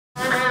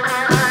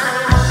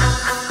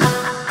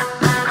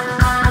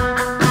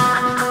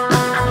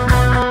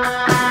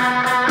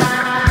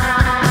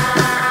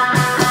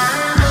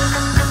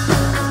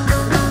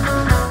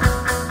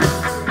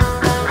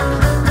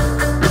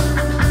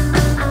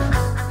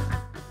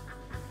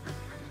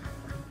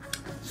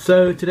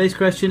So today's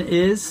question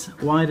is,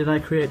 why did I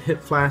create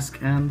Hip Flask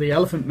and the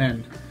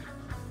Elephantmen?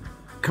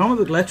 Comic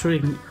book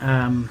lettering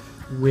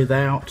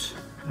without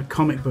a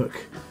comic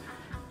book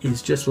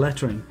is just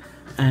lettering,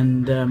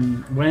 and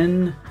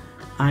when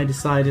I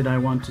decided I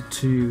wanted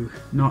to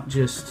not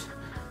just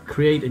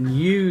create and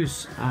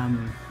use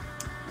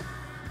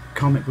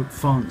comic book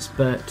fonts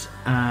but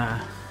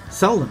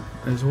sell them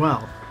as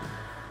well,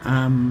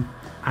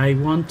 I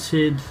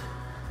wanted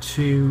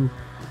to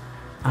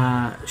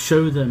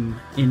show them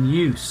in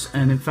use,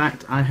 and in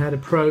fact I had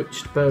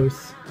approached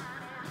both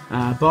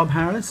Bob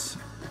Harris,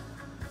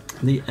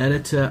 the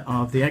editor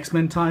of the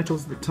X-Men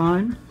titles at the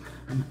time,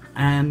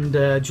 and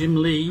Jim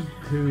Lee,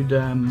 who'd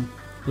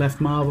left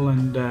Marvel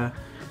and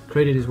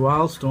created his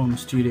Wildstorm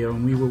studio,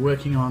 and we were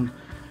working on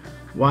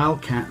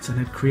Wildcats and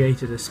had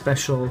created a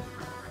special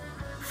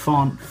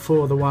font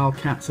for the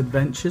Wildcats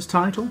Adventures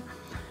title,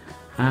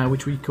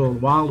 which we called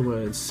Wild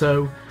Words.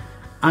 So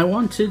I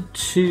wanted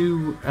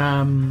to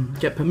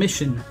get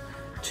permission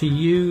to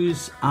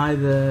use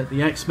either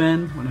the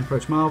X-Men when I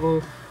approached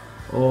Marvel,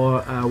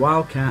 or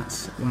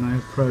Wildcats when I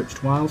approached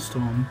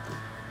Wildstorm,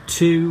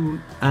 to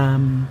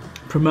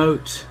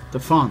promote the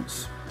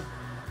fonts.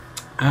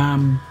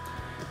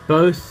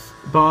 Both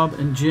Bob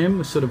and Jim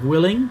were sort of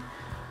willing,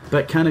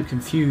 but kind of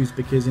confused,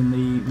 because in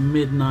the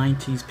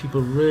mid-90s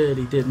people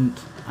really didn't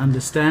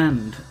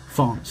understand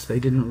fonts. They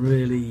didn't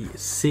really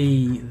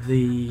see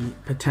the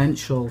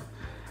potential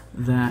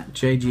that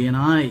JG and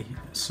I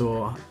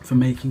saw for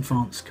making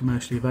fonts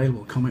commercially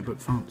available, comic book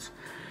fonts.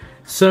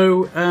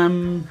 So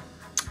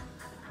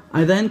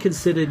I then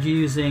considered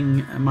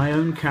using my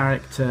own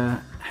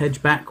character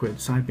Hedge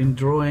Backwards. I'd been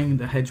drawing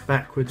the Hedge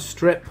Backwards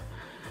strip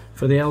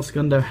for the El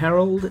Segundo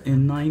Herald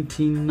in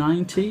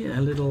 1990, a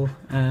little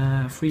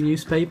free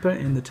newspaper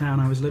in the town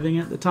I was living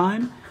at the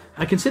time.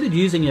 I considered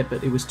using it,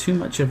 but it was too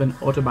much of an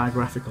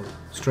autobiographical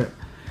strip.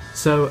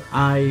 So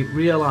I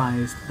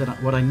realized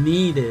that what I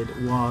needed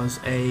was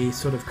a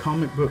sort of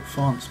comic book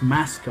fonts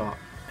mascot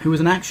who was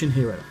an action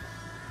hero.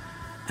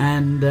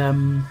 And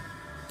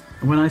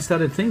when I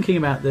started thinking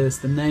about this,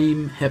 the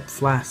name Hip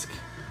Flask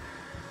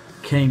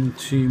came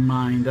to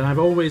mind. And I've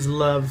always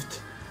loved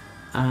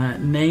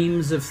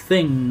names of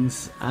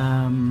things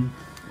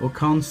or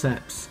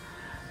concepts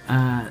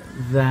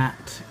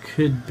that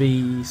could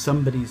be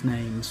somebody's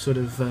name, sort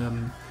of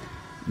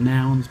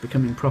nouns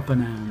becoming proper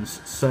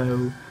nouns.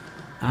 So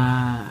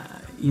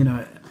you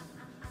know,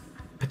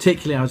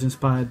 particularly I was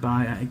inspired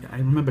by, I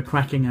remember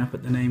cracking up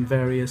at the name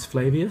Varius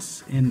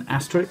Flavius in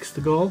Asterix,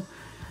 the Gaul,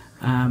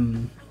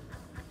 and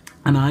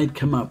I'd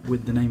come up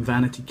with the name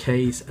Vanity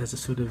Case as a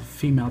sort of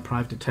female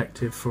private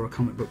detective for a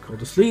comic book called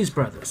The Sleaze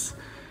Brothers,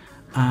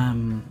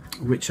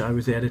 which I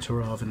was the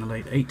editor of in the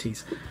late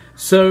 80s.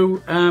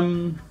 So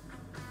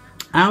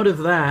out of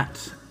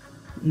that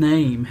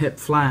name, Hip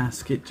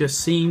Flask, it just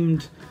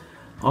seemed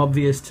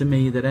obvious to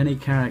me that any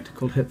character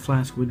called Hip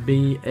Flask would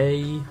be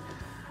a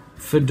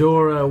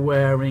fedora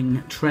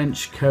wearing,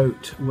 trench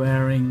coat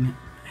wearing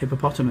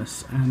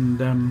hippopotamus,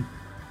 and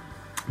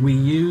we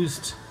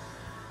used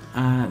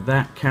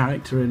that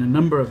character in a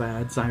number of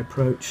ads. I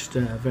approached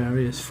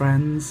various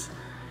friends,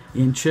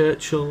 Ian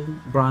Churchill,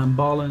 Brian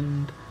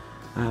Bolland,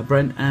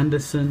 Brent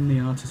Anderson, the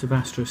artist of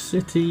Astro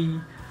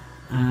City,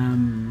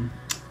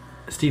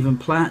 Stephen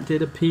Platt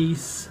did a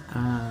piece,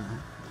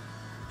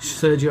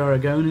 Sergio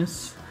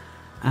Aragonis.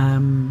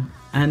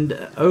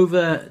 And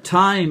over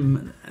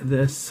time,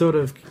 the sort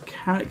of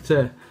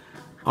character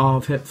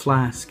of Hip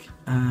Flask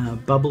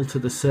bubbled to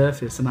the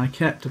surface, and I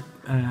kept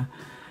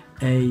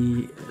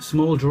a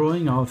small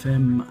drawing of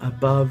him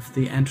above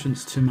the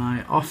entrance to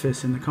my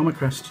office in the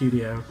Comicraft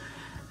studio,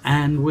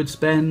 and would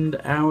spend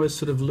hours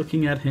sort of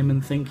looking at him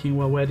and thinking,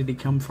 well, where did he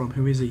come from?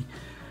 Who is he?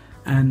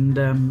 And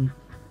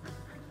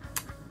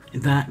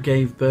that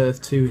gave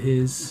birth to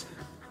his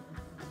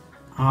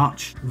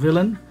arch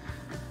villain,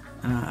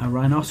 a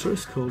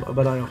rhinoceros called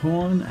Obadiah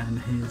Horn, and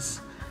his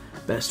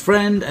best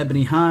friend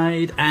Ebony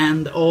Hyde,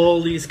 and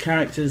all these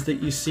characters that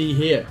you see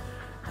here.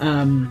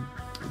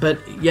 But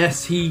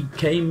yes, he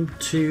came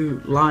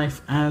to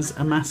life as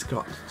a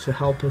mascot to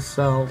help us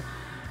sell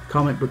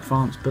comic book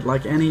fonts. But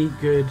like any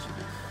good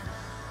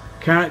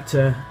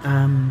character,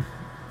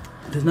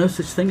 there's no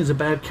such thing as a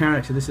bad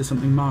character. This is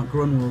something Mark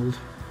Grunwald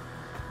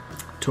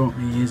taught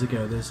me years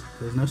ago. There's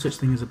no such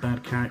thing as a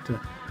bad character,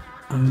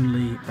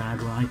 only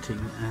bad writing.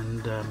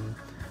 And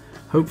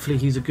hopefully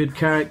he's a good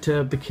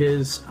character,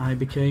 because I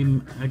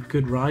became a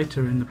good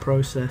writer in the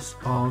process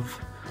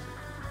of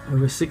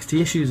over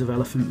 60 issues of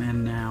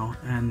Elephantmen now,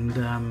 and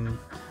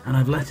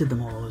I've lettered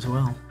them all as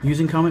well,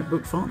 using comic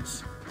book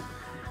fonts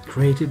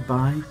created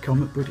by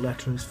comic book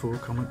letterers for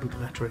comic book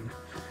lettering.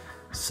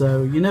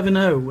 So you never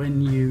know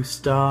when you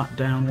start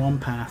down one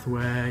path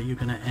where you're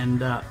going to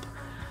end up.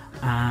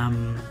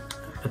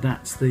 But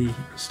that's the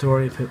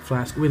story of Hip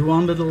Flask, with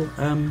one little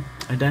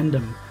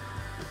addendum.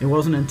 It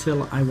wasn't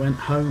until I went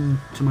home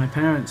to my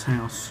parents'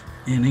 house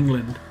in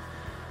England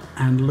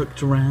and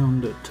looked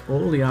around at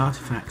all the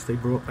artifacts they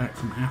brought back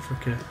from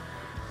Africa,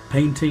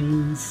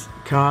 paintings,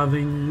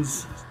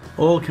 carvings,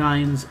 all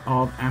kinds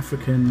of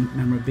African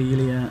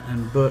memorabilia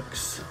and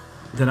books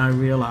that I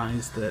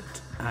realised that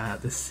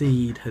the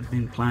seed had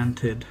been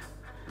planted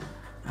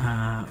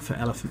for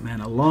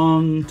Elephantmen a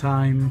long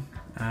time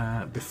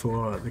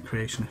before the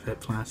creation of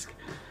Hip Flask.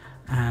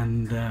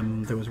 And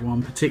there was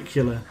one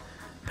particular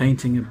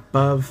painting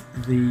above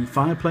the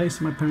fireplace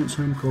in my parents'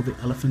 home called The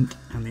Elephant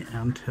and the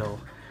Anthill.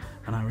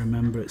 And I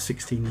remember at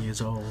 16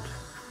 years old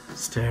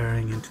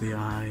staring into the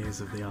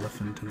eyes of the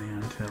elephant and the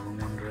anthill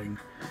and wondering,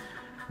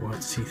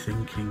 what's he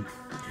thinking?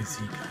 Is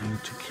he going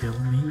to kill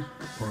me,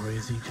 or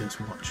is he just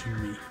watching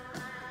me?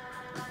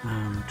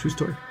 True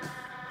story.